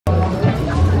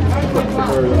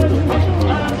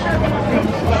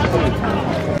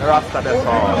Rasta that's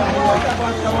all.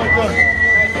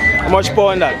 How much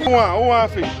pound that? Who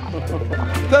want fish?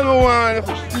 Tell me who want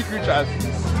fish. Secret chance.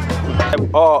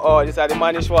 Oh, these are the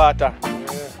manish water.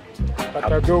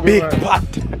 Yeah. A big pot.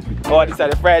 Oh, these are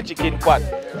the fried chicken pot.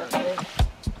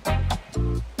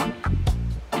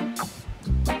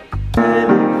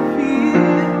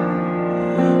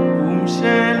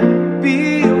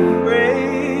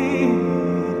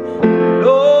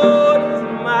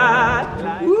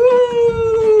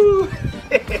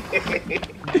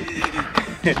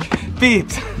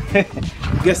 Peeps,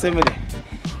 guess what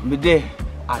I'm there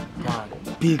at a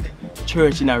big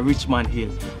church in a Richmond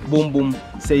Hill. Boom boom,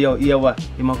 say yo, here what?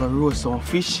 You might go roast some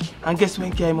fish. And guess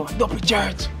when came out? Duppy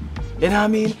church. You know what I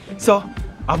mean? So,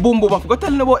 a boom boom, I forgot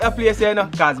telling about that place here, you know,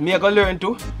 because me I go learn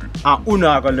too. And Una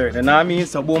I go learn, you know what I mean?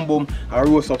 So boom boom, I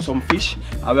roast up some fish.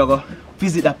 And we go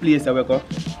visit that place and we go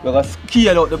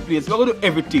scale out the place. We go do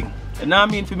everything. You know what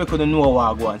I mean? For me to know what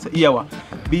I go on. So here what?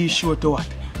 Be sure to what?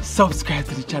 Subscribe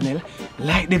to the channel,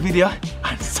 like the video,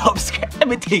 and subscribe.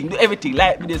 Everything, do everything.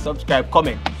 Like video, subscribe,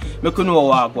 comment. Make you know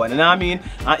what I go on. You know what I mean?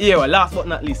 And here, last but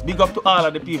not least, big up to all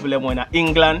of the people that in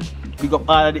England. Big up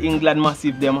all of the England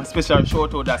massive them. Special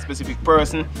shout out that specific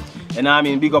person. You know what I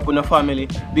mean? Big up on the family.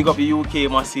 Big up the UK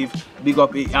massive. Big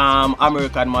up the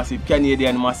American massive,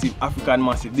 Canadian massive, African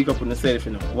massive. Big up on yourself,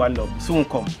 you know. One love. Soon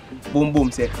come. Boom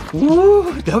boom say.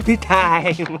 Woo, Duppy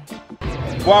time.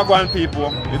 Wagwan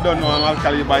people, you don't know I'm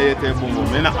alkali by 8 boom boom.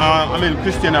 I'm in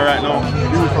Christian right now.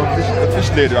 You from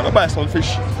fish lady. I'm gonna buy some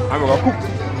fish. I'm gonna cook.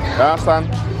 You understand?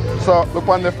 So look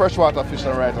on the freshwater fish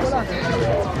right now.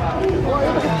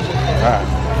 Alright.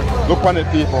 Look on the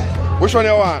people. Which one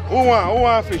you want? Who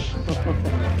want fish?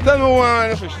 Tell me who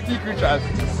want fish. Secret chance.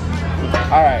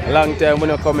 Alright. Long time we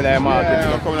not coming to the market.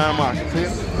 Yeah, coming to the market. See?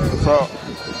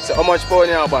 So how much pound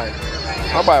you buy?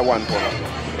 I buy 1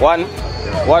 pound.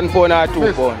 1 pound or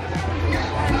 2 pound?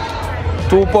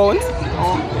 2 pounds? 2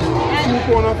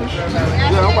 pound of fish?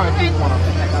 Yeah, I buy 2 pound of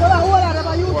fish.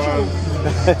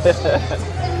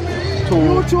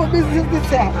 YouTube business this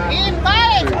year.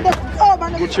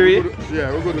 Good 3? Yeah,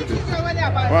 we're good with it.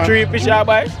 3 fish I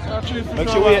buy? 3 fish. Make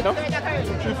sure wait no? 3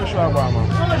 fish I buy, man.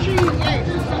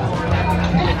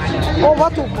 Over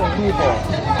 2 pounds.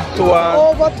 2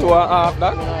 pounds. 2 and a half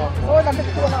that? Oh, that's 2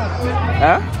 and a half.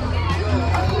 Huh?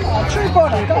 3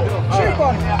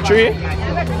 pounds. 3?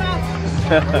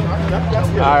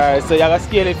 Alright, so you gotta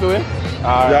scale it for me?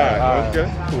 Alright, Yeah, okay.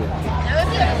 Cool.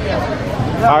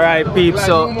 Alright, peeps,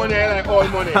 so Like money, like all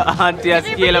money. auntie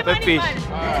scale up a fish.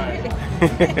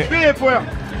 People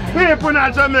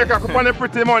in Jamaica come on the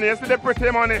pretty money. You see the pretty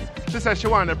money? She said she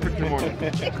want the pretty money.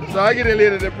 So I give the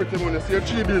lady the pretty money. See your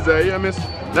 3 bills there, you miss?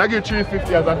 I give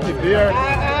 350 as a tip here.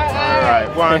 Alright,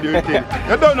 go and do your thing.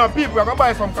 You don't know people, you're going to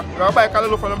buy some, you're going to buy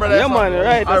callaloo from the brother. Yeah man,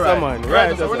 right, that's a man.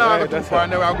 Right, so we're not going to cook for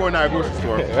and then we're going to the grocery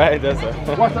store. Right, that's a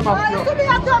What's the mask? Give me a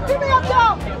job, give me a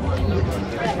job.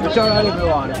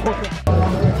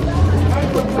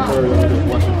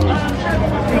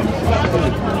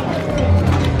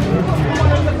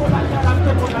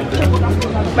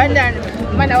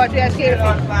 Man, what we are scared of.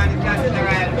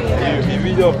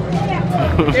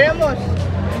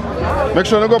 Make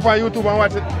sure you go up on YouTube and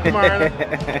watch it tomorrow.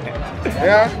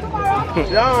 Yeah?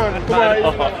 Yeah,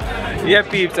 tomorrow. Yeah,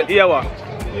 peeps, here what?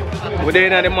 We're there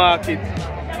in the market.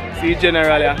 See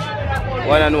generally,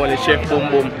 one and only Chef Boom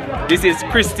Boom. This is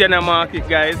Christian Market,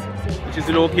 guys, which is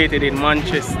located in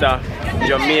Manchester,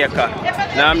 Jamaica.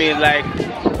 Now I mean, like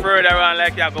further on,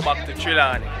 like you go back to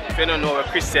Trelawney. If you don't know where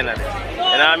Christian are there.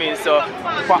 You know what I mean? So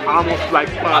almost like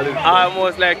Spalding.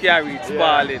 Almost like you reach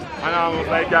Spalding. And almost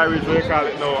like you reach, what you call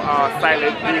it now,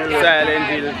 Silent Hill. Silent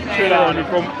Hill. Trelawney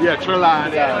from, yeah,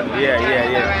 Trelawney.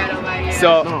 Yeah.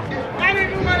 So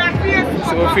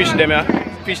we fish them, yeah.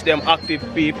 Fish them active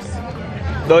peeps.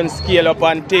 Don't scale up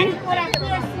and thing.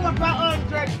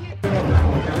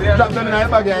 Drop them in the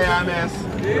bag here, yeah, mess.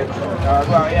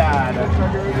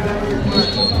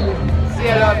 See a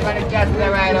lot of the cats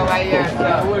that right over here, so.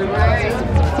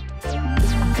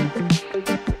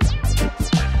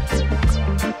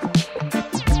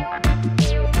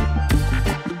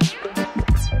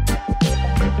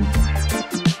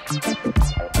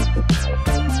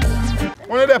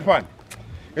 One of them fun.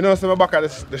 You know, so we're back at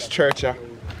this church here.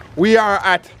 We are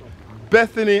at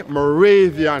Bethany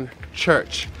Moravian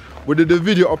Church. We did the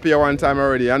video up here one time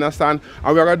already, you understand?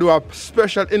 And we're going to do a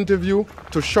special interview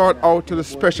to shout out to the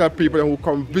special people who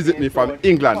come visit me from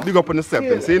England. Big up on the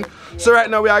stepping, see? So right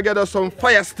now we are going to get us some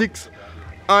fire sticks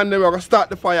and then we're going to start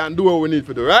the fire and do what we need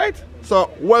to do, right? So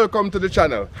welcome to the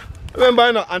channel. Remember,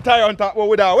 you know, and tie on top what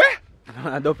we do,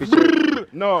 A Duppy church.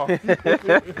 No.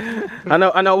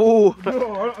 And a woo.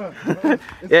 No,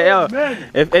 Yeah, yo.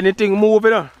 If anything move,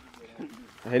 you know.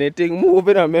 Anything move,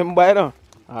 you know, remember, you know.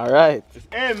 Alright.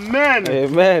 Amen.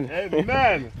 Amen.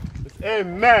 Amen.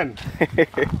 Amen.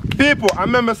 People, I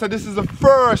remember so this is the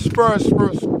first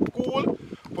school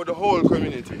for the whole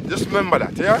community. Just remember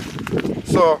that, yeah?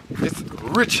 So it's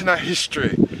rich in a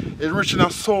history. It's rich in a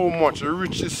so much. It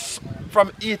reaches from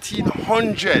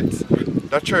 1800s.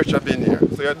 The church have been here.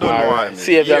 So you don't know why. I mean.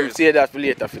 Save that for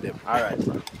later for them. Alright,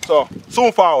 sir. So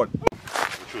soon forward.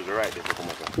 Choose the right there for come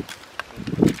up.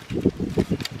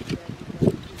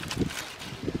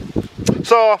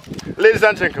 So, ladies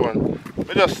and gentlemen,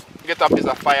 we just get a piece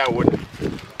of firewood,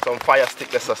 some fire stick,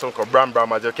 there's some bram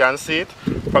as you can see it.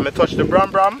 From the touch the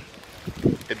bram,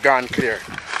 it gone clear.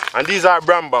 And these are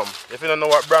bram. If you don't know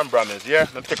what bram is, yeah,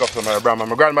 let's take up some of the bram.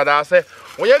 My grandmother say,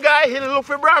 when you guys hit look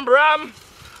for bram,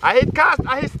 I hit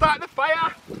start the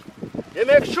fire. You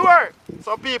make sure.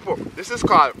 So people, this is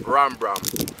called bram.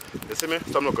 You see me?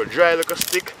 Some look a dry look a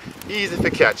stick, easy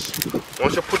to catch.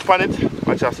 Once you put on it,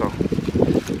 watch out some.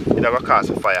 It never cause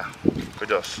a fire. You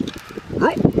just you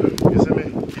see me?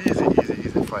 Easy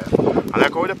fire. And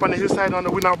like how up on the hillside on the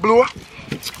wind and blow.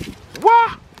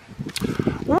 What?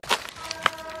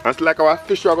 And it's like our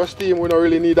fish are going to steam, we don't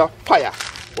really need a fire.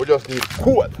 We just need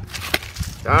coal.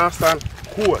 You understand?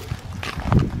 Coal.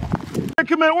 Thank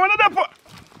you, man. One of them.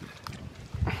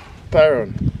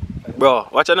 Tyrone. Bro,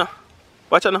 watch out now.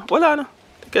 Watch out now. Hold on now.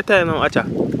 Take your time now. Watch out.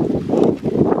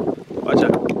 Watch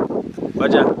out.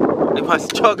 Watch out. They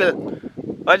must struggle.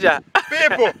 Watch out.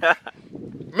 People. I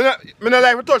don't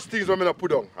like to touch things when I don't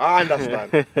put down. I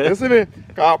understand. You see me?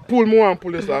 I pull more and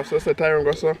pull this off. So say Tyrone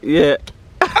go so. Yeah.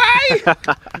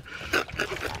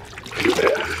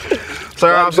 So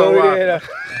I have some water.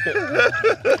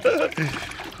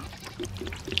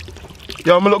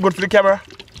 Yo, I look good for the camera.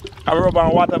 I rub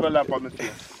on water lamp on my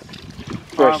face.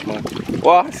 Fresh man.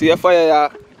 Wow, see a fire yeah.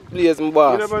 Blazing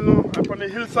boss. You never know, up on the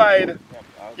hillside.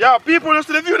 Yeah, people just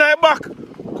to the view now back.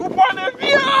 Go on the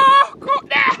view! Go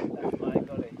there!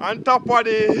 On top of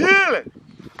the hill.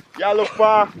 You look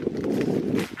for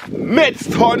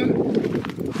Maidstone,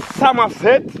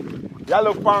 Somerset. You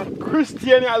look for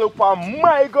Christian, you look for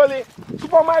My Gully.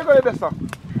 Super My Gully there, sir.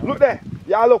 Look there.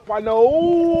 You look for the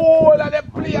whole of the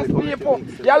place, people.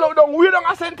 You look down way down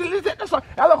a St. Elizabeth, sir.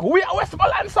 You look way at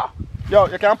Westmoreland, sir. Yo,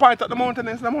 you can point at the mountain,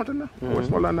 it's the mountain now.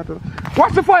 Westmoreland.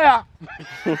 Watch the fire!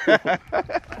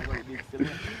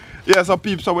 Yeah, so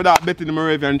people, so with that bet in the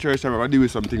Moravian church, we're going to do with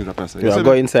some things up there. You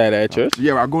go inside the church?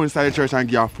 Yeah, we're going inside the church and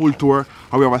give you a full tour.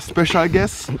 And we have a special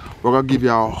guest. We're going to give you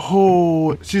a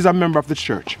whole... She's a member of the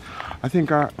church. I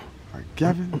think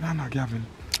Gavin? No, not Gavin.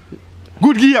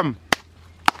 Good Game.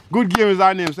 Good Game is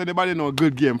our name. So anybody know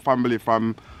Good Game family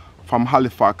from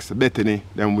Halifax, Bethany,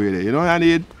 them way there. You know what I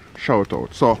need? Shout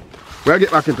out. So, we'll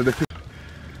get back into the fish.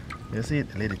 You see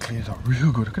it? The lady cleans up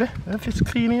real good. Look at that. That fish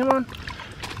clean here, man.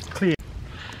 It's clean.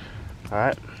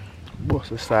 Alright. Bust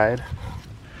the side.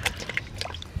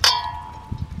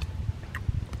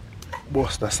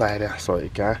 Bust the side there so you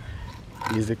can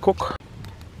easily cook.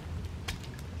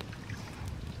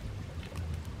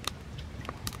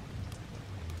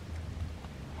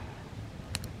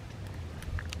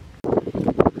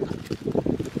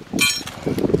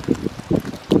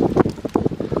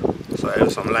 So I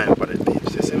have some lime for the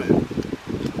peeps, you see me?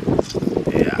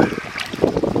 Yeah.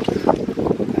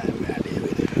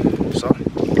 So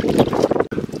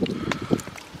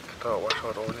wash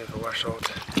out, all need to wash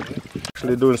out.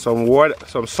 Actually doing some water,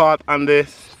 some salt on the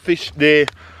fish, the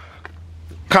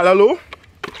callaloo.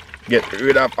 Get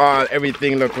rid of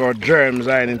everything like germs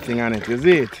or anything on it, is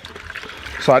it?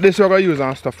 So this we're gonna use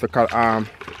and stuff to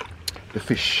the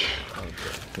fish.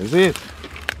 Is it?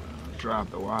 Drop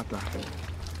the water.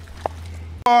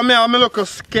 Oh man, I'm look a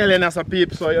skeleton as a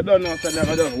peep, so you don't know so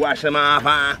never just wash them off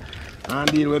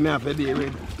and deal with me have to deal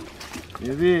with.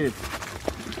 Is it?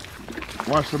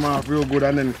 Wash them off real good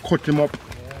and then cut them up.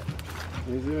 Yeah.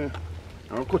 You see me?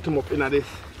 I'll cut them up in this.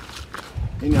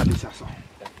 In this also.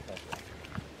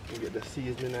 You get the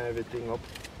seasoning and everything up.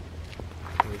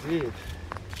 Is it?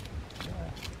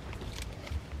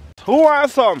 Who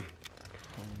wants some?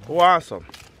 Who wants some?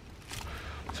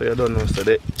 So you don't know so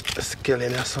the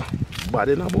skeleton is so bad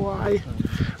in a boy.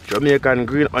 Jamaican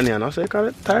green onion, how so you call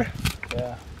it? Tar?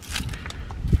 Yeah.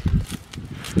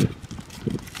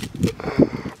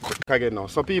 Again now.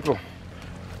 So people,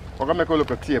 we're gonna make a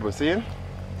look at table, see?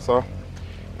 So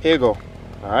here you go.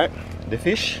 Alright, the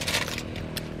fish.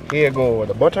 Here you go with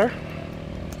the butter.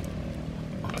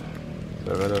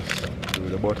 So we're gonna just do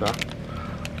the butter.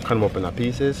 Cut them up in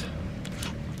pieces.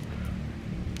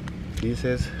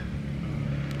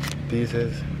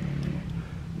 pieces.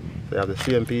 So you have the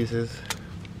same pieces.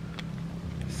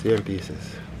 Same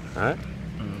pieces. Alright?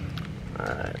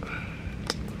 Alright.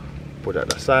 Put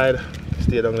that aside.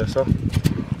 Stay down there, so.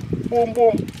 Boom,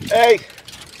 boom. Hey!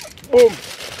 Boom!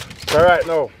 Alright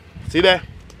now. See there?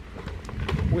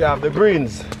 We have the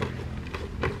greens.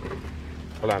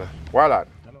 Hold on. One lot.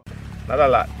 Not a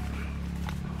lot.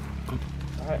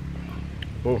 Alright.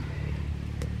 Boom.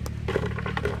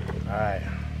 Alright.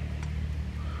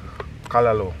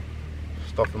 Callaloo.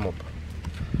 Stuff them up.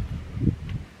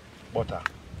 Butter.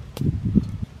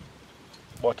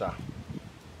 Butter.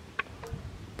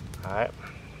 Alright.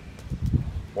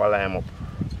 While I am up.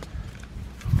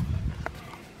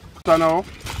 So now,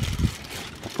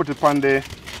 put it on the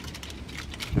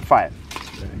fire.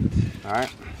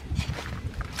 Alright.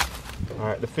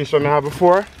 Alright, the fish that I have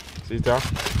before, see it there?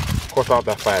 Cut out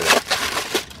that fire there.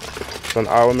 So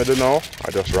now what I do now,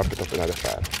 I just wrap it up in the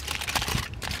fire.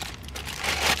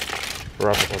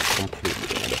 Wrap it up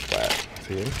completely in the fire.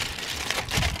 See?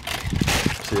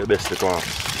 See the best it want.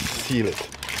 Seal it.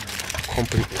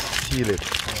 Completely seal it.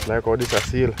 Like how this I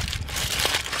seal.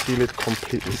 Seal it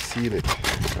completely, seal it.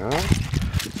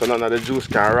 So none of the juice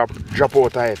can drop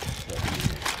out of it.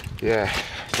 Yeah.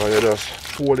 So you just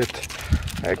fold it.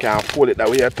 I can fold it that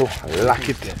way too. Lock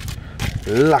it.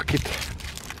 Lock it.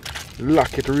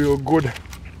 Lock it real good.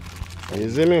 You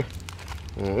see me?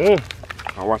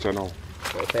 Now watch it now.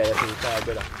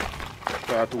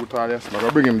 Fire too tall, yes. I'm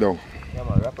gonna bring him down. Yeah,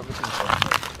 man, wrap everything.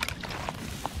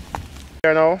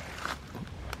 Here now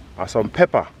are some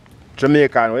pepper.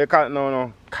 Jamaican, we call it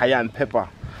now, cayenne pepper.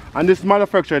 And this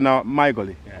manufactured now my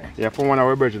gully. Yeah, from one of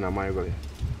our brethren in my gully.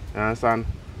 You understand?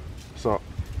 So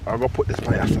I'm gonna put this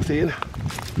on your scene.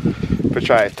 To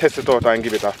try test it out and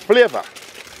give it a flavor.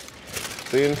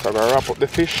 See, so I'm gonna wrap up the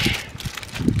fish.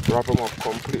 Wrap him up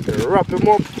completely. Wrap him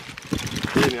up.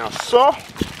 In here, so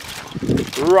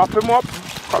wrap him up.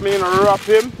 Come in and wrap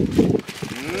him.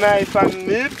 Nice and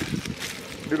neat.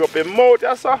 Big up his mouth,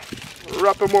 yes sir.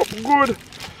 Wrap him up good.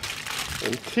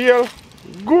 And tail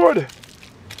good.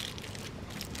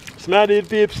 Smell it,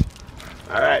 peeps.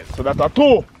 Alright, so that's a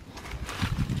two.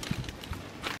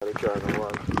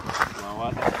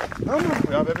 No,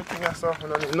 we have everything else, so we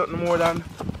don't need nothing more than.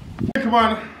 Come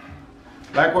on.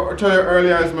 Like what I told you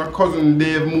earlier, it's my cousin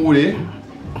Dave Moody.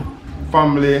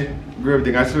 Family,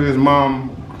 everything. I saw his mom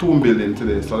tomb building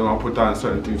today, so I'm gonna put on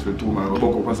certain things for the tomb and we'll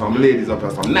book up with some ladies up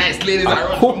here, some nice ladies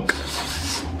around.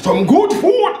 Some good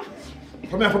food!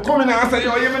 So I have to come in and say,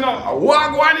 yo, you know, what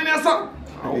go on in there, sir?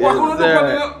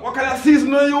 What kind of season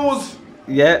you use?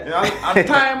 Yeah. And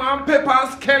thyme and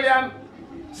peppers, scallion.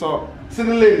 So, see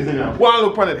the ladies in here. One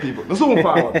look on the people. The zoom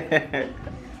forward.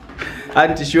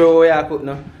 Auntie, show where I cook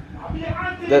now.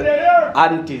 The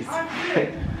aunties.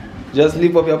 Just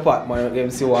lift up your pot, man. Let them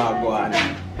see what I go on.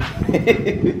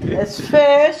 It's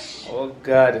fish. Oh,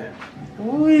 God.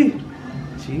 Ooh.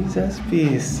 Jesus,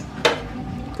 peace.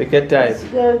 Take your time. It's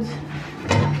good.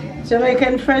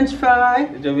 Jamaican French fry.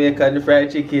 Jamaican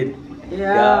fried chicken.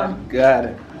 Yeah.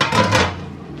 God.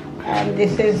 And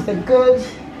this is the good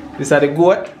These are the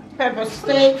goat. pepper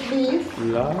steak beef.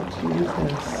 Lord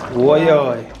Jesus. Oh,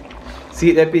 yeah.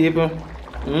 See the people.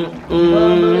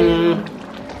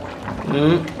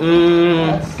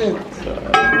 That's it.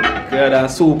 Good,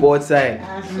 and soup outside.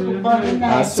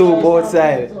 And soup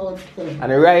outside.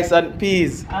 And the rice and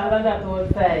peas. All of that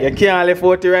outside. You can't leave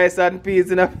out the rice and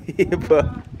peas in the people.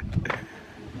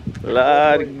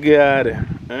 Lord God.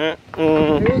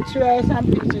 Rich rice and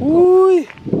peas. Ooh.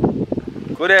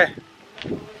 Good there.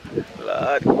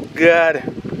 Lord God.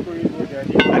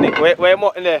 And it, where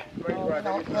more in there?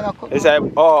 This is, this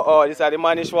is the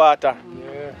manish water.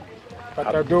 Yeah.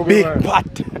 A big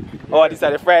pot. Oh, this is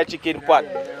the fried chicken pot.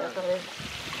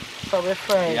 So we're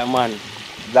fried. Yeah, man.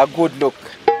 That good look.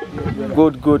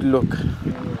 Good look.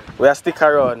 We are stick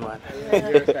around, man.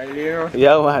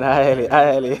 Yeah, man.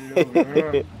 Highly.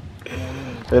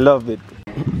 We love it.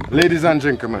 Ladies and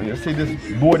gentlemen, you see this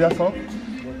board that's up?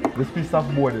 This piece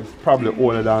of board is probably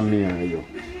older than me and you.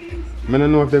 I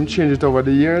don't know if them changed it over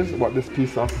the years, but this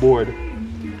piece of board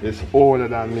is older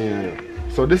than me and you.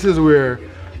 So this is where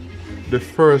the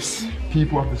first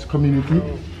people of this community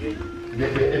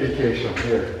get their education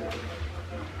here.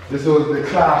 This was the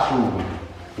classroom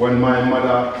when my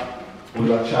mother was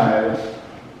a child.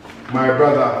 My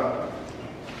brother,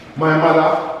 my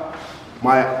mother,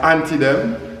 my auntie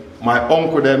them, my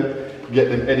uncle them get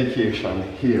them education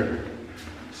here.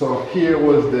 So here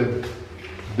was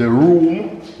the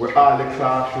room where all the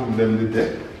classroom them did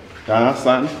there. You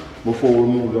understand? Before we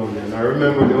moved on there. And I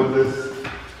remember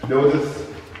there was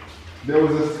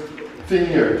this thing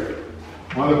here.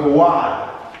 One little wall.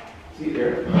 See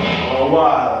there? For a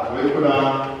while, we could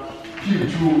peep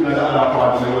through the other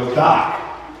part and it was dark.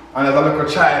 And as a little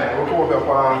child, we come over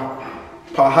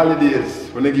for holidays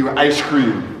when they give you ice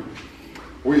cream.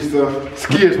 We used to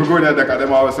skate, we go in there because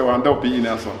them always say one Duppy in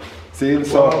there. See?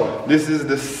 So this is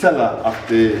the cellar of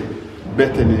the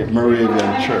Bethany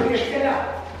Moravian Church.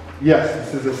 Yes,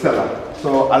 this is the cellar.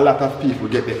 So a lot of people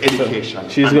get the education.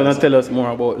 She's gonna tell us more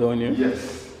about down here.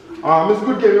 Yes. Miss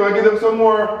Goodgame, you want to give them some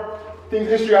more things,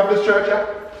 history of this church, yeah?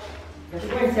 Let's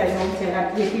go inside now, say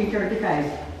that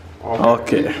 1835.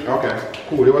 Okay. Okay,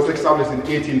 cool. It was established in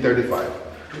 1835.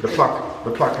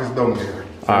 The plaque is down there.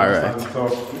 Alright. So,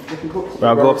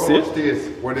 we'll go upstairs?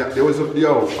 Where there was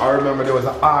I remember there was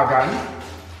an organ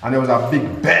and there was a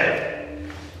big bell.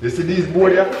 You see these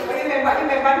boards here?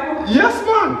 Yes,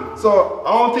 man. So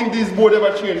I don't think these boards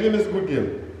ever changed. It is good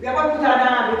game. We are going to put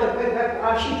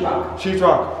on sheetrock.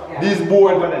 Sheetrock. Yeah. These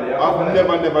boards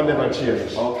have never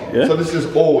changed. Okay. Yeah? So this is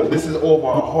old. This is over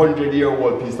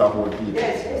 100-year-old piece of wood.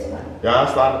 Yes, man. You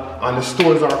understand? And the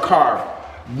stones are carved.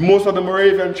 Most of the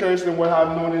Moravian church and what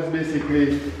have known is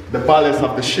basically the ballast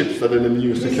of the ships that they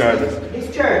used to carry this.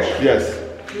 This church? Yes.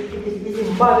 This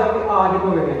is mother of all the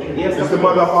Moravian church. Yes, it's the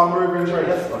mother of all Moravian church.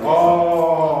 Yes,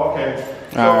 oh, okay.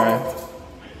 Alright.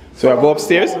 So I go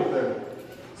upstairs?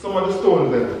 Some of the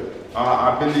stones then,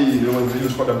 I believe it was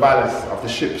used for the ballast of the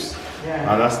ships.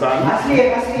 Yeah. Understand? I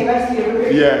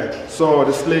see. Yeah, so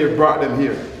the slave brought them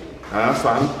here.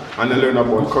 Understand? And they learn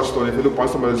about cut stone. If you look on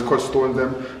some of these cut stones,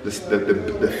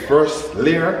 the first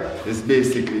layer is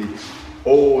basically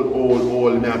old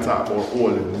metal or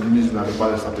old using the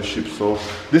ballast of the ship. So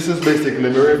this is basically the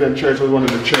Moravian church was one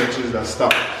of the churches that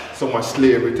stopped so much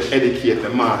slavery to educate the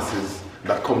masses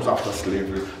that comes after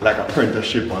slavery, like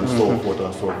apprenticeship and so forth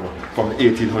and so forth, from the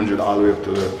 1800 all the way up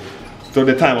to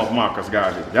the time of Marcus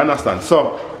Garvey. You understand?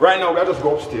 So right now we'll just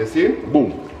go upstairs, see?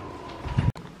 Boom.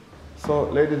 So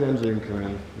ladies and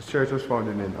gentlemen, this church was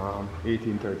founded in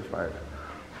 1835,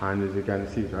 and as you can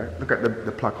see, right? Look at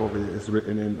the plaque over here. It's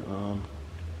written in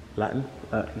Latin.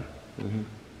 You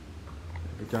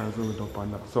can zoom it up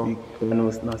on that. So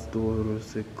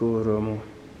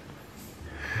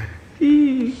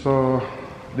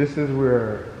this is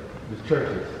where the church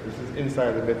is. This is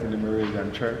inside the Bethany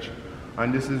Moravian Church,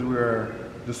 and this is where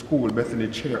the school,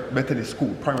 Bethany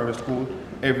School, primary school,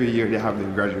 every year they have the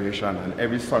graduation, and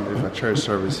every Sunday is a church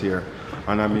service here.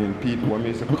 And I mean, people, when we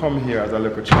used to come here as a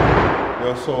local child,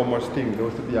 there was so much things. There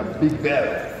used to be a big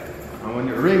bell, and when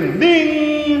you ring,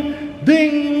 ding,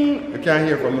 ding, you can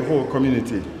hear from the whole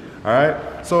community. All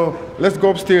right. So let's go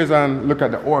upstairs and look at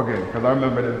the organ, because I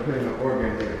remember them playing the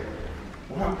organ here.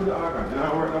 What happened to the organ? Did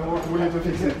I work no more? We need to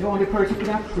fix it. The only person who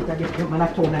can fix it, I get the man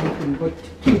at home and anything, but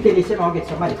Tuesday they said I'll get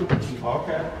somebody to fix it.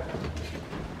 Okay.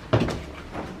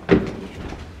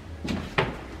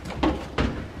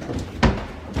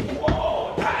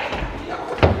 Whoa, tight.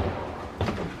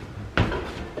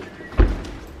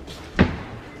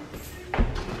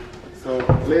 So,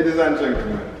 ladies and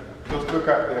gentlemen, just look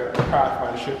at the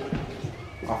craftsmanship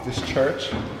of this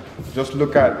church. Just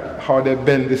look at how they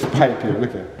bend this pipe here.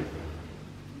 Look at it.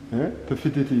 Yeah? To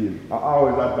fit it in. I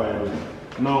always admire this.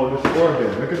 Now this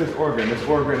organ, look at this organ. This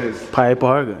organ is pipe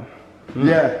organ.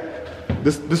 Yeah.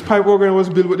 This pipe organ was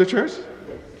built with the church.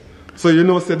 So you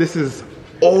know, say this is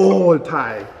old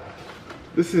time.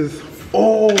 This is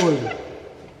old.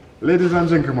 Ladies and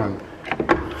gentlemen.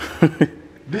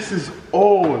 This is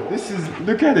old. This is,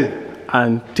 look at it.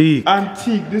 Antique.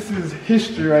 Antique. This is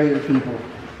history right here, people.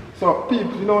 So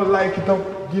people, you know, like it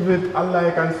up, give it a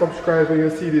like and subscribe when you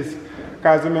see this.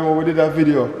 Guys, remember we did that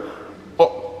video.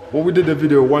 When we did the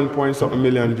video, 1.something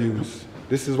million views.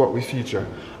 This is what we feature.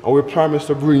 And we promise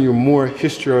to bring you more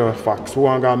history facts. We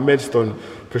want to go Medstone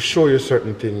to show you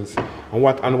certain things and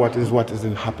what is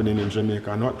happening in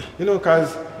Jamaica. And what, you know,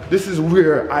 because this is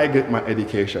where I get my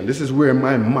education. This is where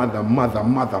my mother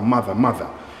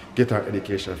get her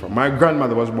education from. My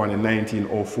grandmother was born in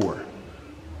 1904.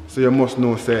 So you must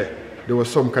know, say, there was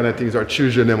some kind of things our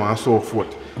children them and so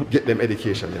forth. Get them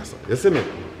education, yes sir. You see me?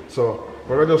 So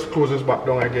we're going to just close this back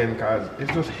down again because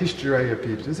it's just history right here,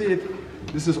 people. You see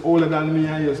it? This is older than me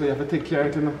and you, so you have to take care of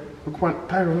it, you know. Look on,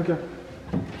 Tyron, look here.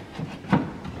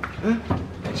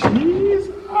 Jesus!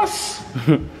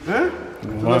 So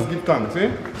let's give thanks,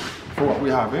 for what we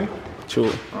have,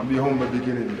 True. And be humble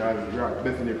beginning, guys. We are at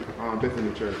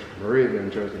Bethany Church, Moravian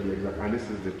Church to be exact. And this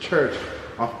is the church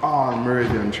of all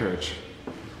Moravian Church.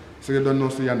 So you don't know,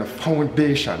 so you're on the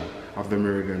foundation of the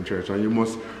Moravian Church, and you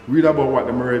must read about what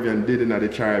the Moravian did in the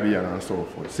Caribbean and so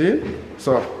forth. See?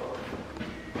 So,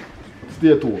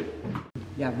 stay tuned.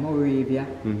 You have Moravia,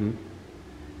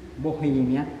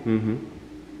 Bohemia,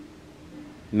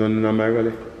 No, my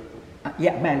really.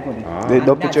 Yeah, man, good. The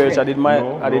Duppy church, I did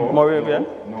Moravian.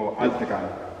 No, Anglican.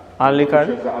 Anglican?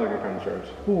 Church, the Anglican church.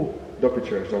 Who? Duppy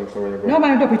church, that's where you go. No,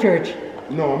 man, Duppy church.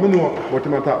 No, I know what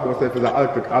you talk about is the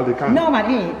Anglican. No,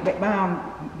 man, but,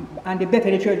 and the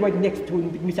Bethany church was next to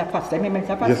Mr. Foster. Remember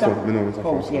Mr. Foster? Yes, sir, I know Mr.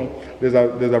 House, Foster. yeah.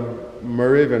 There's a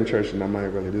Moravian church in my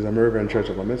valley. There's a Moravian church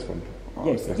of a Misfund.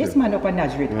 Yes, this man up in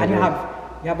Nazareth. And you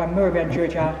have a Moravian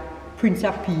church, Prince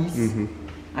of Peace, and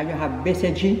you have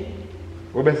Beseji.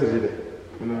 What best is it?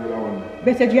 I know that one.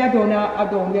 Beseji, I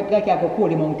don't like I go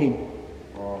Holy Mountain.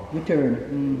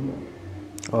 Return.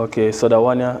 Okay, so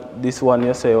this one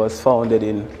you say was founded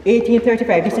in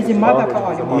 1835. This is the mother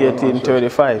called.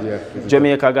 1835. Yeah.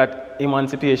 Jamaica got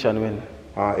emancipation when?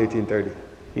 1830.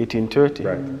 1830.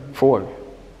 Right.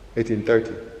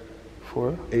 1830.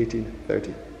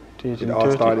 1830. It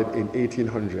all started in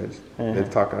 1800s. They're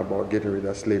talking about getting rid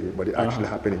of slavery, but it actually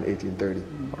happened in 1830.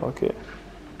 Okay.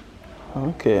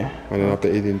 And then after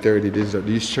 1830,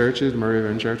 these churches,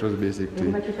 Moravian Church was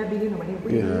basically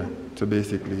to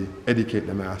basically educate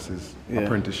the masses,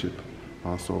 apprenticeship,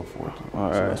 and so forth. So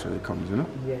that's where it comes, you know.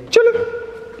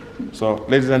 So,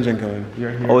 ladies and gentlemen,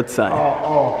 you're here. Outside.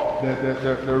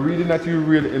 The reading that you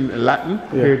read in Latin,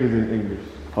 here it is in English.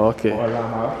 Okay.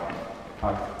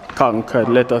 Conquered,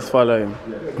 let us follow him.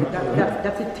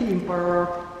 That's a theme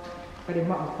for the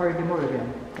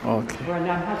Moravian. Okay. Where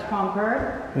Lamb has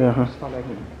conquered, just follow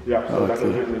him. Yeah, so that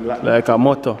is written in Latin. Like a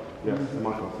motto. Yes, the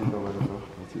motto. See over there, so.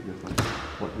 See this one.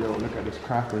 But yo, look at this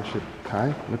craftsmanship,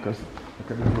 Kai. Look at this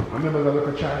one. I remember I look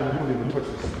at China, I couldn't even touch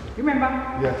this. You remember?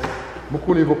 Yes. I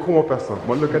couldn't even come up as some.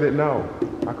 But look at it now.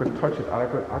 I could touch it. I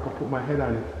could put my head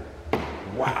on it.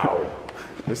 Wow.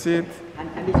 You see it? And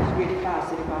this is really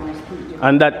fast.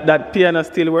 And that piano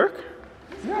still work?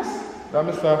 Yes. That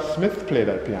Mr. Smith played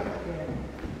that piano.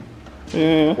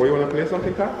 Yeah. Oh, you want to play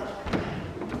something, Ty?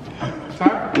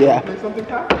 Ty? Yeah. Play something,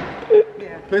 Ty?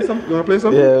 Play some. You want to play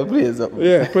something? Yeah, play something.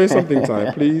 Yeah, play something,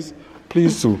 Ty. Please.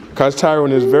 Please, Sue. Because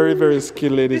Tyrone is very, very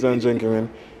skilled, ladies and gentlemen.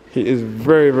 He is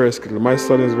very, very skilled. My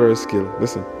son is very skilled.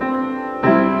 Listen.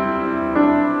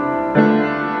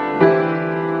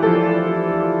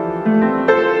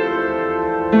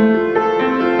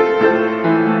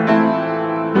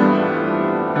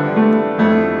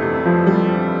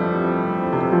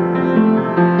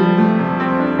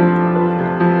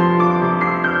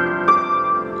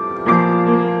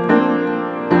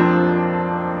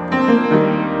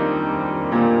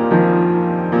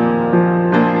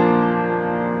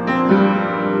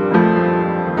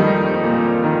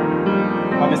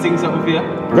 Sing something for you?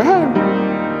 Go ahead.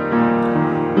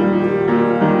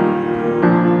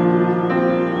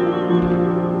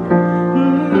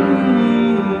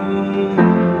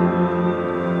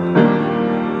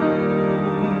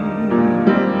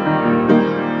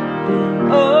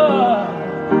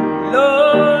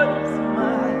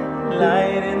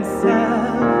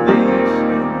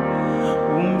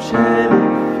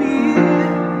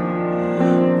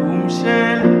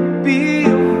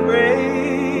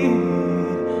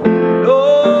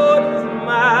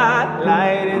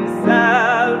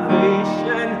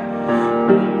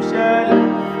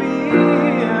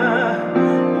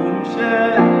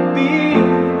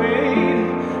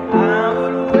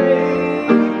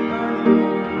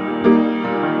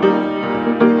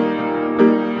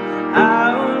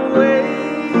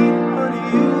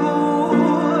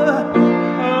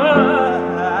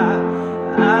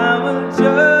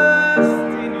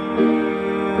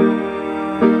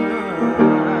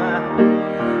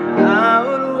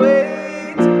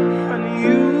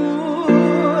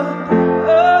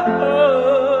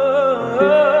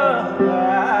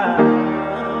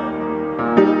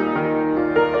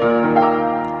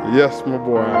 Yes, my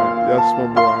boy. Yes, my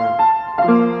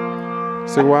boy.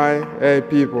 See why? Hey,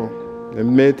 people. They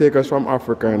may take us from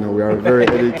Africa, and we are very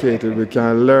educated. We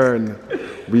can learn.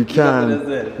 We can.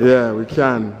 Yeah, we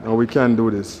can. And we can do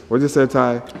this. What you say,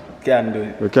 Ty? Can do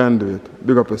it. We can do it.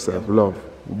 Big up yourself. Love.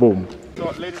 Boom.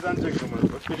 So, ladies and gentlemen,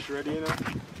 the fish ready, you know?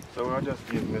 So we'll just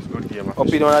give this good game. Up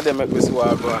in one of them, make me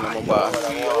swag on my bar.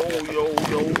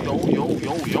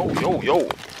 Yo.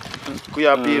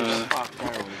 Kuya peeps.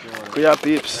 Kuya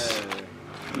peeps.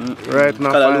 Right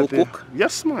now, Can I cook?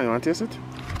 Yes, man. You want to taste it?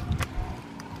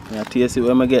 Yeah, taste it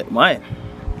when I get mine.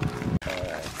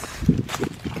 Alright.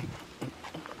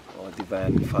 Oh,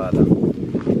 Divine Father.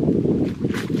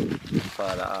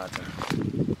 Father Arthur.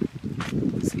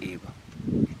 Save.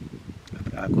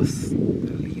 Agus,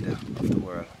 the leader of the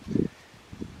world.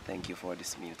 Thank you for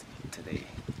this meal today,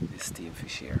 this team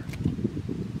fish here.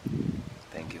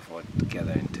 Thank you for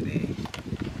gathering today.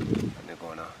 And we're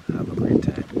gonna have a great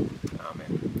time.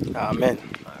 Amen. Amen.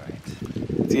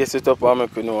 Alright. Taste it up and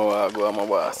make you know where I go, my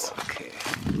boss. Okay.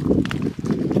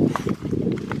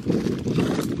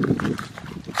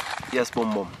 Yes,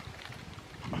 boom boom.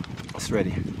 It's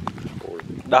ready.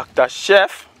 Dr.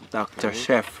 Chef. Dr.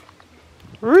 Chef.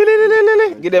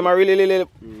 Really. Give them a really.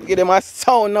 Give them a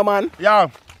sound, no man. Yeah.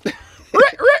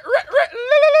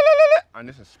 And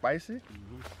this is spicy.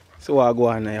 So I go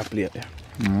on your plate there.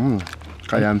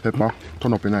 Cayenne pepper.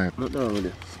 Turn up in it. Not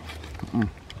really.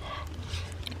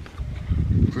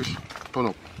 Fish. Turn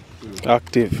up.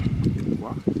 Active.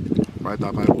 What? Right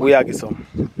up. We are get some.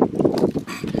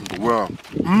 Wow.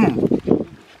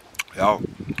 Yeah.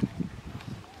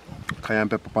 Cayenne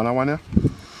pepper on that one there?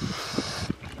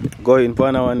 Go in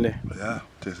for one day. Yeah,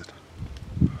 taste it.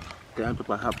 Cayenne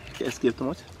pepper have escaped too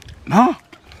much? No.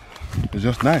 It's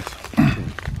just nice.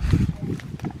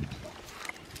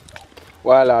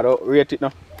 Well, I don't rate it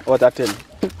now. Out of 10.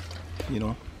 You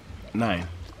know, 9.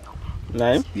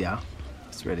 9? Yeah,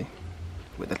 it's ready.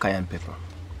 With the cayenne pepper.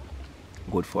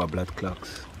 Good for blood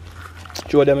clots.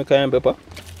 Show them a cayenne pepper.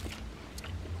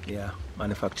 Yeah,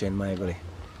 manufactured in Mively.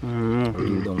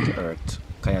 Real down to earth.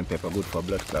 Cayenne pepper good for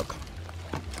blood clot.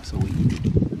 So we eat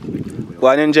it. Go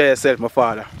and enjoy yourself, my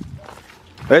father.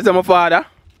 Where's my father?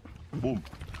 Boom.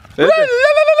 Yo!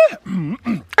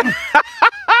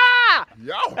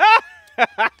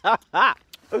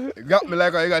 You got me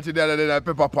like how you got you the other day in that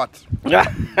pepper pot.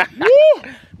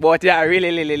 But yeah,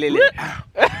 really.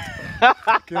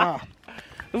 Yeah.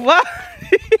 What?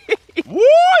 Woo!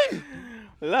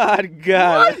 Lord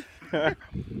God. Fire!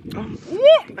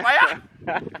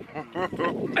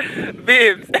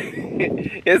 Babes,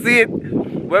 you see it?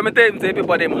 When I tell him say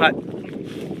people them hot.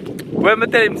 When I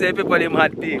tell him say people them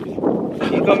hot, babes,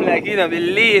 he come like he don't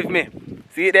believe me.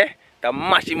 See it there? To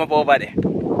mash him up over there.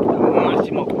 Mash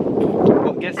him up.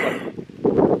 But guess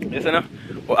what? Listen now.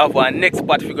 We have our next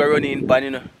pot figure running in pan,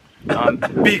 you know. One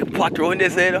big pot round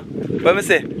this side. What I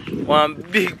say? One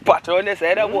big pot round this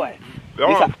side, boy.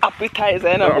 Yeah, It's an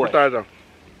appetizer, you know, boy. Appetizer.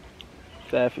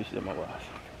 Try fish them, my boss.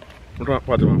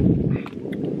 What man?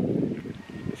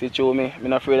 You see, show me, I'm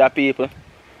not afraid of people.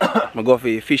 I go for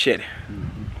a fish head.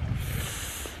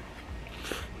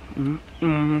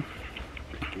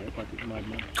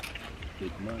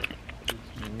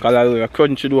 Hallelujah,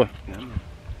 crunchy though.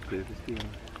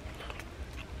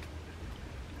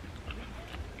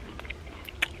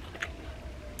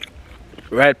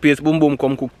 Right place, boom boom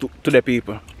come cook to the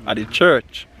people at the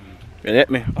church. You get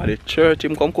me? At the church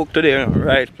him come cook to the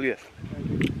right place.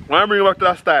 I bring it back to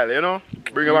that style, you know?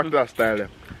 Bring it back to that style there.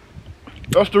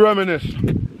 Just to reminisce.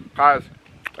 Because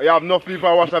you have enough people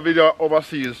who watch a video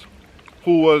overseas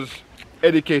who was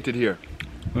educated here.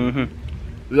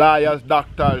 Lawyers,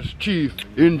 doctors, chief,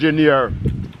 engineer.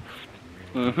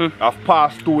 Of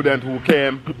past students who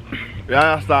came, you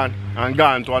understand, and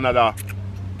gone to another,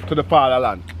 to the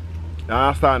fatherland. You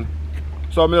understand?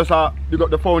 So I just you got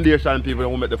the foundation people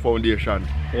who make the foundation.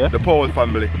 Yeah. The Powell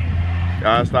family. You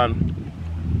understand?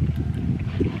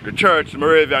 The church,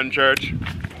 Moravian church,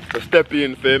 to step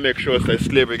in for make sure that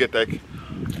slavery get like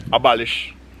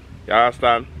abolished. You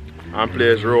understand? And play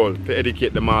his role to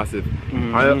educate the masses.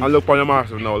 And look on the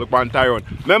masses now, look on Tyrone.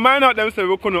 Remember not them say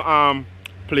we couldn't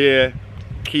play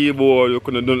keyboard, we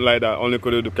couldn't do like that, only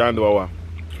could do kind of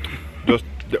just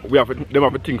we have to, them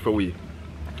have to think for we.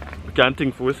 We can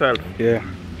think for ourselves. Yeah.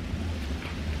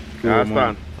 You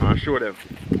understand? And show them.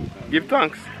 Give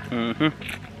thanks.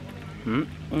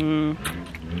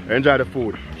 Enjoy the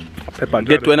food. Pepper,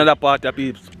 get to another part of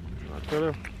peeps. I tell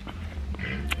you.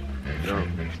 Yeah.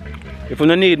 If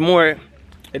you need more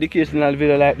educational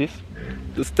video like this,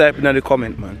 just type in the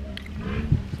comment, man.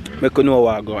 Make you know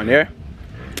what I'm going here.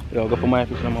 Yo, go for my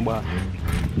fish, my boy.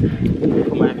 Go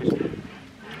for my fish.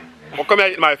 Oh, come here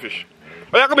and eat my fish.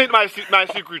 Oh, you come eat my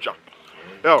sea creature.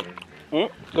 Yo.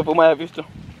 Go for my fish too.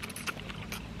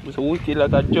 It's a wicked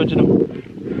like a judge, you know.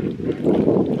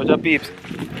 Judge of peeps.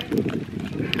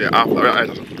 Yeah, after that.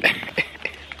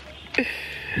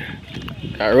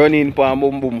 I run in for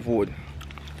boom boom food.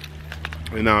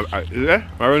 You know, I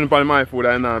run upon my food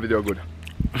and now video good.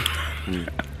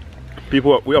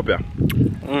 People, we up here.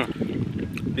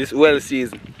 This well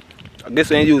seasoned. I guess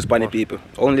when you use pan people,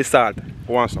 only salt.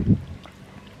 Who wants some?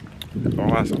 Who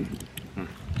wants some?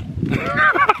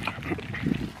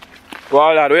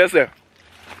 Wow, lad, what you say?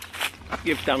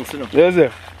 Give thanks, you know. What you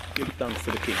say? Give thanks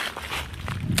to the king.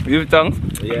 Give thanks?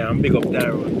 Yeah, I'm big up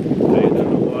Tyrone. You know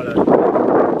what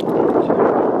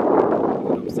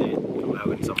I'm saying? I'm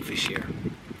having some fish here.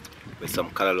 With some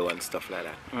callaloo and stuff like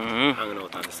that. Hanging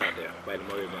out on the side there by the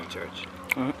Moravian church.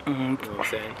 You know what I'm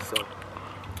saying? So,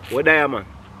 what there, man?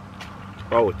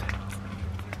 Out.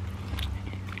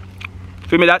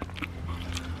 Feel me that?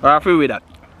 Free with that.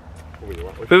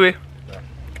 Free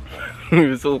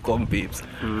with. So come, peeps.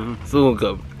 So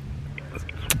come.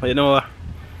 You know what?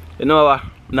 You know what?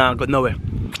 Nah, go nowhere.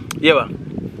 Yeah, what?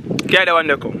 Carry the one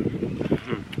that come.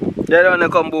 Carry the one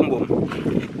that come, boom,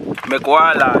 boom. Make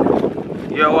wall lad.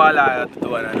 Your wall lad to do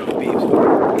one of them peeps.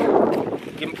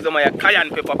 Give me some of your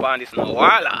cayenne pepper on this now.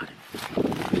 Wall lad.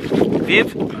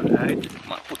 Peeps? Alright.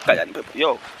 Man, put cayenne pepper.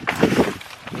 Yo.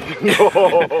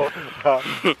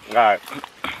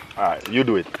 Alright, you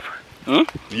do it. Hmm?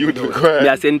 You do it. Go ahead.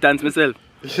 Yeah, sentence myself.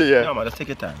 Yeah. No man, just take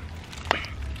your time.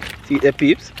 See the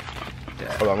peeps?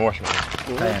 Hold on, wash my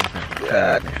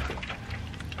God.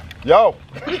 Yo!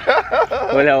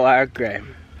 What a war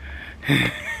crime.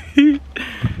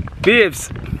 Peeps.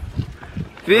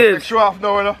 Peeps. Show off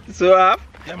now, you know? So off?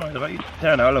 Yeah man, if I eat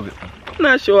turn, I love it. I'm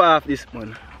not show off this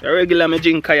man. The regular me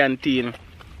drink cayenne tea. You know?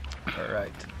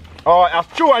 Alright. Oh, that's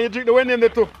true, and you drink the wind name there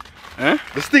too. Huh?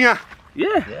 The stinger.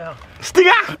 Yeah. Yeah.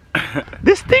 Stinger!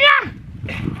 The stinger!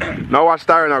 Now watch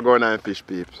Tyron going on fish,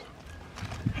 peeps.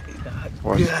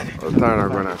 Watch Tyron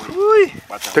going on fish.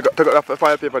 Take up the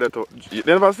fire paper there too. You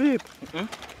never see it?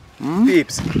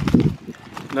 Peeps.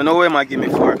 No know where my give me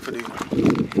fork for this.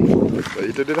 So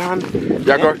you did it hand. You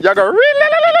go really.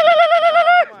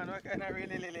 Man, what kind of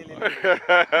really.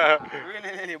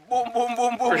 Boom, boom,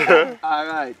 boom, boom.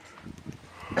 Alright.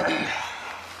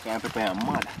 Can't prepare a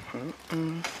mud.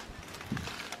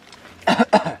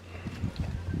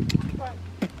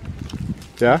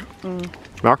 Yeah?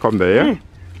 Now come there, yeah?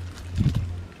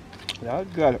 Yeah,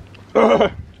 got it.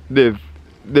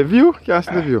 The view? Can't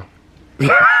see the view.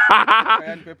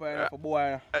 Cayenne pepper for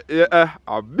boy. Yeah,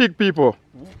 big people.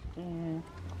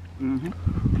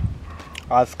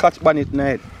 I'll scotch bonnet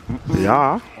night.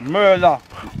 Yeah. Murder.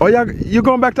 Oh, yeah, you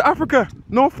going back to Africa?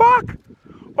 No fuck.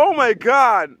 Oh my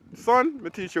God. Son, me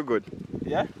teach you good.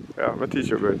 Yeah? Yeah, me teach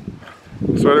you good.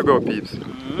 So to go, peeps.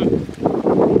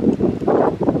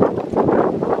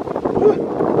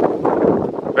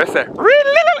 Let's say,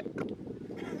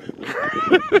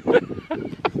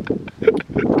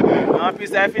 One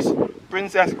piece of fish,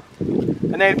 princess.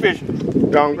 And then fish. You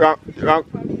want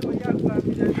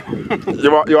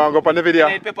to go up on the video?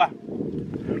 And pepper.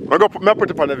 I'm going to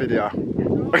put it on the video.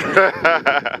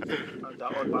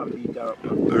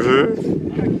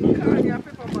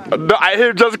 No, I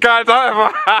him just can't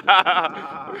have.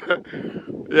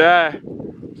 Yeah.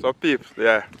 So peeps,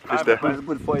 yeah. Fish there. It's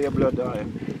good for your blood,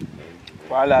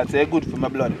 Well, say good for my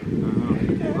blood.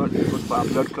 Good for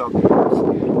blood clot.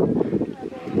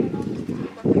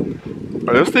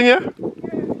 Are you sting here?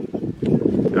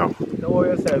 Yeah. Don't worry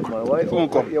yourself man. Why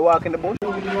you walk in the bush?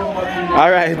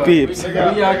 Alright, peeps.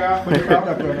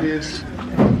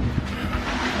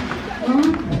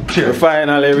 We're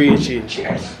finally reaching.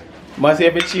 Cheers. Must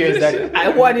have a cheers that I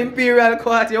want Imperial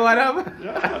Court, you want them?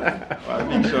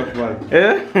 Big shot, man.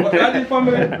 Yeah?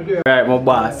 Alright, my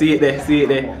boss, see it there.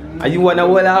 Are you wanna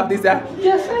hold off this?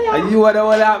 Yes, I am. Are you wanna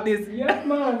hold off this? Yes,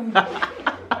 man.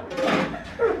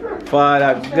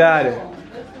 Father God.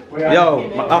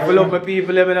 Yo, I have to love my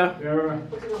people, you know?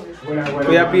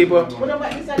 We are people.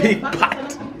 Big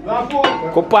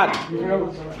pot. Go pot.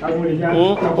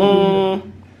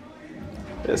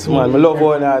 Yes, man, I love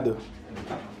what I do.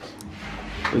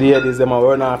 Ladies, them are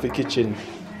run off the kitchen.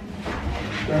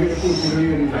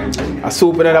 A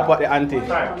soup in the pot, the auntie.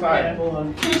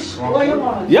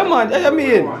 Yeah, man, yeah, you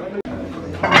mean?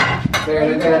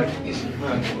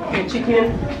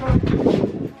 Chicken.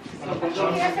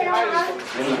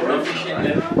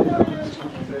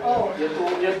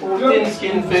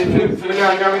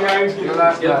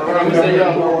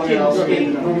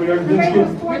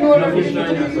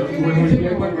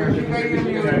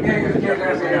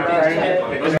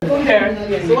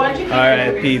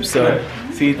 Alright, peeps, so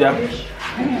see that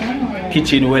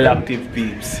kitchen well active,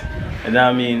 peeps. And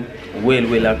I mean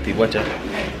well active. Watch out.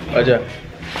 Watch out.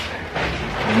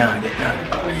 Nah.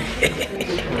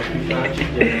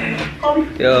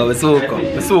 Yo, we so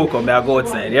come. I go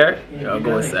outside, yeah? Yo,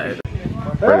 go outside.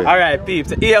 Alright,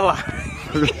 peeps, here what?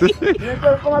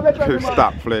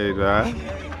 Stop playing, right?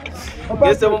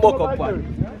 Get some buck up one.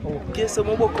 Get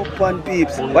some buck up one,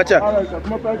 peeps. Watch out.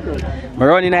 I'm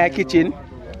running in the kitchen.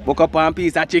 Buck up one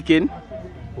piece of chicken.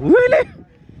 Really?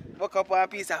 Buck up one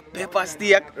piece of pepper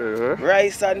steak,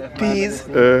 rice and peas.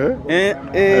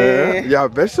 Yeah,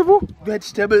 vegetable?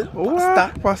 Vegetable.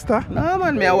 Pasta? Nah,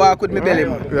 man, me I walk with my belly,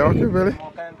 man. Yeah, okay, belly.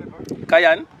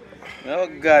 Cayenne. Oh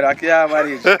God, I can't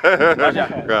manage.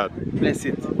 God. Bless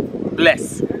it.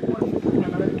 Bless.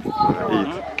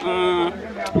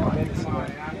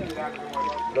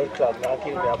 Blood clot, now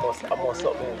kill me, I must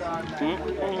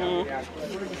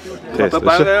Taste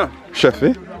the chef,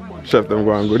 eh? Chef them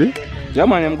go on goodie. Yeah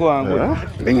man, them go on good.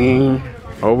 Yeah. Ding.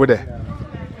 Over there.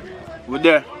 We're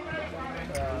there.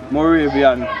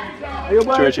 Moravian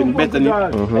Church in Bethany.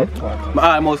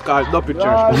 I almost call it Duppy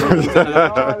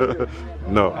Church.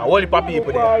 No. Whole heap of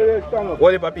people there. Whole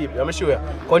heap of people. I'm sure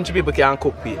country people can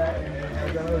cook pay.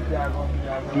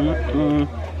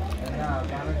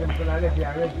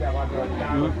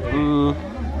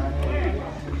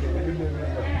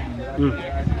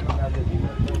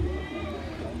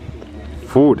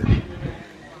 Food.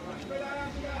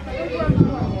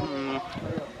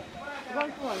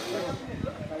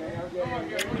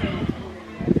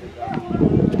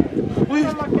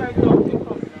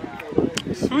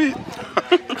 Sweet.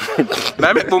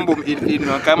 I make boom boom eat,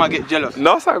 man. Can I get jealous?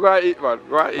 No, sir, go and eat, man.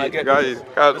 Go and eat, go and eat.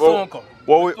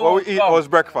 What we eat was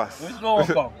breakfast. We soon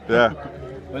come. Yeah.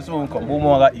 We soon come. Boom, we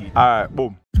eat. Alright,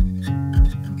 boom.